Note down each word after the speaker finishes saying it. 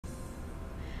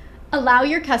Allow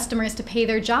your customers to pay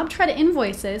their JobTread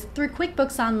invoices through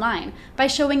QuickBooks Online by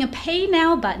showing a Pay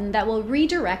Now button that will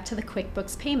redirect to the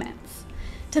QuickBooks Payments.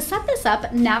 To set this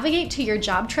up, navigate to your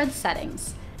JobTread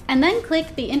Settings, and then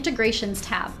click the Integrations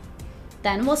tab.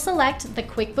 Then we'll select the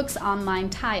QuickBooks Online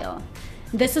tile.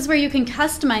 This is where you can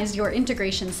customize your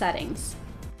integration settings.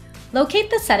 Locate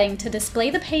the setting to display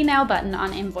the Pay Now button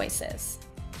on invoices.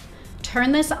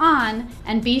 Turn this on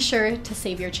and be sure to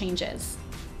save your changes.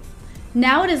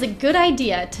 Now it is a good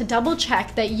idea to double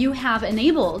check that you have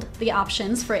enabled the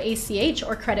options for ACH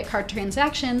or credit card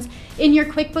transactions in your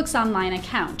QuickBooks Online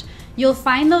account. You'll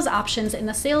find those options in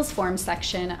the Sales Form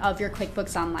section of your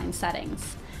QuickBooks Online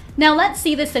settings. Now let's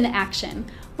see this in action.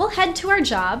 We'll head to our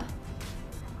job,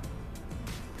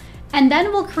 and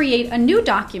then we'll create a new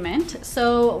document.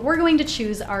 So we're going to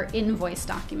choose our invoice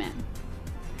document.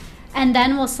 And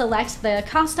then we'll select the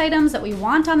cost items that we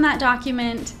want on that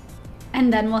document,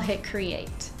 and then we'll hit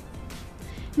Create.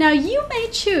 Now you may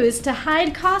choose to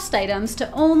hide cost items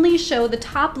to only show the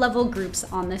top level groups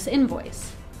on this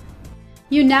invoice.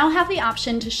 You now have the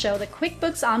option to show the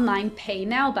QuickBooks Online Pay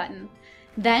Now button.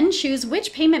 Then choose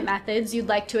which payment methods you'd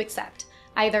like to accept,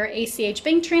 either ACH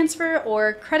Bank Transfer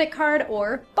or credit card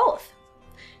or both.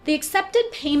 The accepted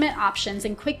payment options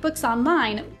in QuickBooks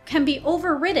Online can be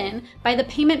overridden by the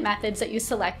payment methods that you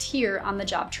select here on the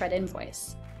JobTread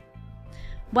invoice.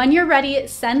 When you're ready,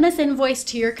 send this invoice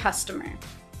to your customer.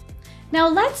 Now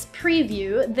let's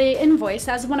preview the invoice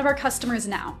as one of our customers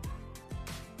now.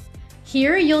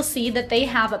 Here you'll see that they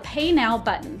have a Pay Now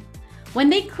button. When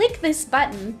they click this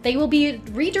button, they will be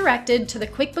redirected to the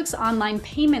QuickBooks Online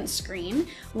payment screen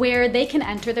where they can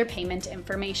enter their payment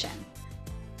information.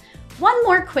 One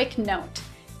more quick note.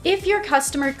 If your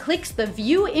customer clicks the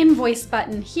View Invoice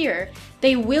button here,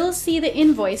 they will see the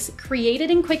invoice created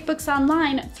in QuickBooks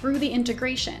Online through the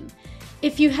integration.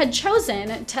 If you had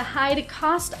chosen to hide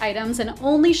cost items and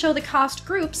only show the cost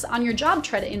groups on your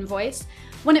JobTread invoice,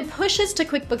 when it pushes to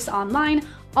QuickBooks Online,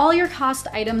 all your cost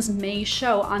items may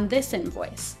show on this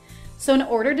invoice. So in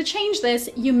order to change this,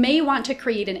 you may want to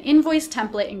create an invoice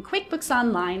template in QuickBooks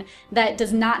Online that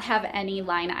does not have any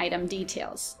line item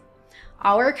details.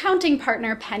 Our accounting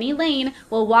partner, Penny Lane,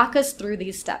 will walk us through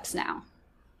these steps now.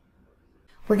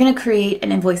 We're going to create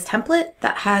an invoice template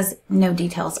that has no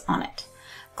details on it.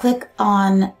 Click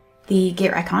on the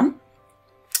gear icon,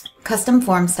 Custom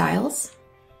Form Styles.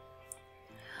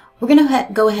 We're going to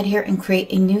go ahead here and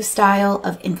create a new style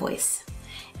of invoice.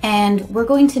 And we're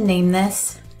going to name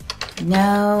this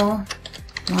No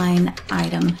Line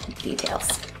Item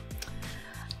Details.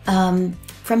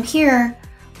 From here,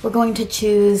 we're going to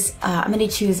choose, I'm going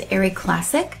to choose Airy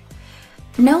Classic.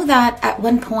 Know that at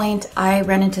one point I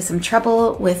ran into some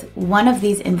trouble with one of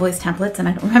these invoice templates, and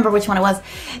I don't remember which one it was,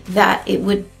 that it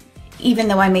would, even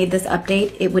though I made this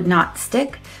update, it would not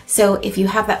stick. So if you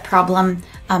have that problem,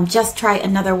 just try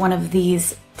another one of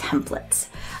these templates.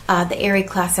 The Airy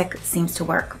Classic seems to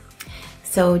work.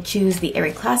 So choose the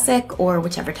Airy Classic or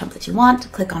whichever template you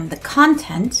want. Click on the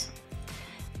content,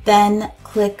 then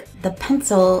click the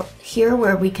pencil here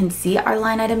where we can see our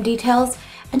line item details,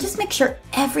 and just make sure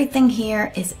everything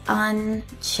here is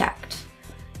unchecked.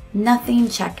 Nothing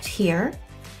checked here,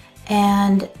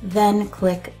 and then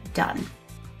click Done.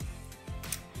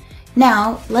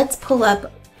 Now let's pull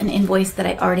up an invoice that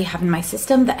I already have in my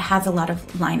system that has a lot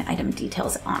of line item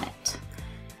details on it.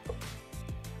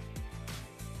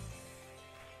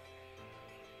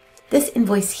 This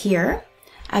invoice here,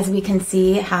 as we can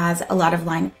see, has a lot of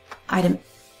line item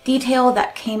detail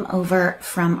that came over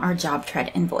from our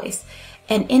JobTread invoice.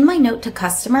 And in my note to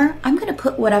customer, I'm going to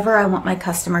put whatever I want my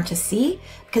customer to see,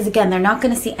 because again, they're not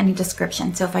going to see any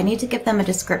description. So if I need to give them a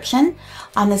description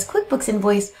on this QuickBooks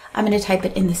invoice, I'm going to type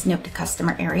it in this note to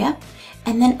customer area.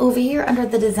 And then over here under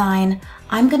the design,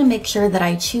 I'm going to make sure that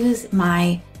I choose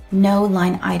my No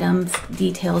Line Items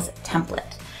Details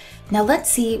template. Now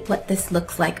let's see what this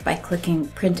looks like by clicking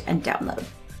Print and Download.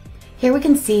 Here we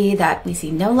can see that we see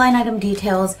no line item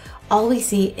details. All we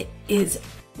see is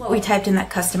what we typed in that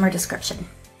customer description.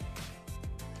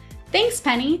 Thanks,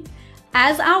 Penny.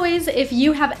 As always, if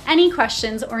you have any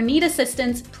questions or need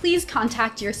assistance, please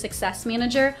contact your success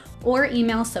manager or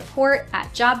email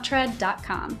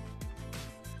support@jobtread.com.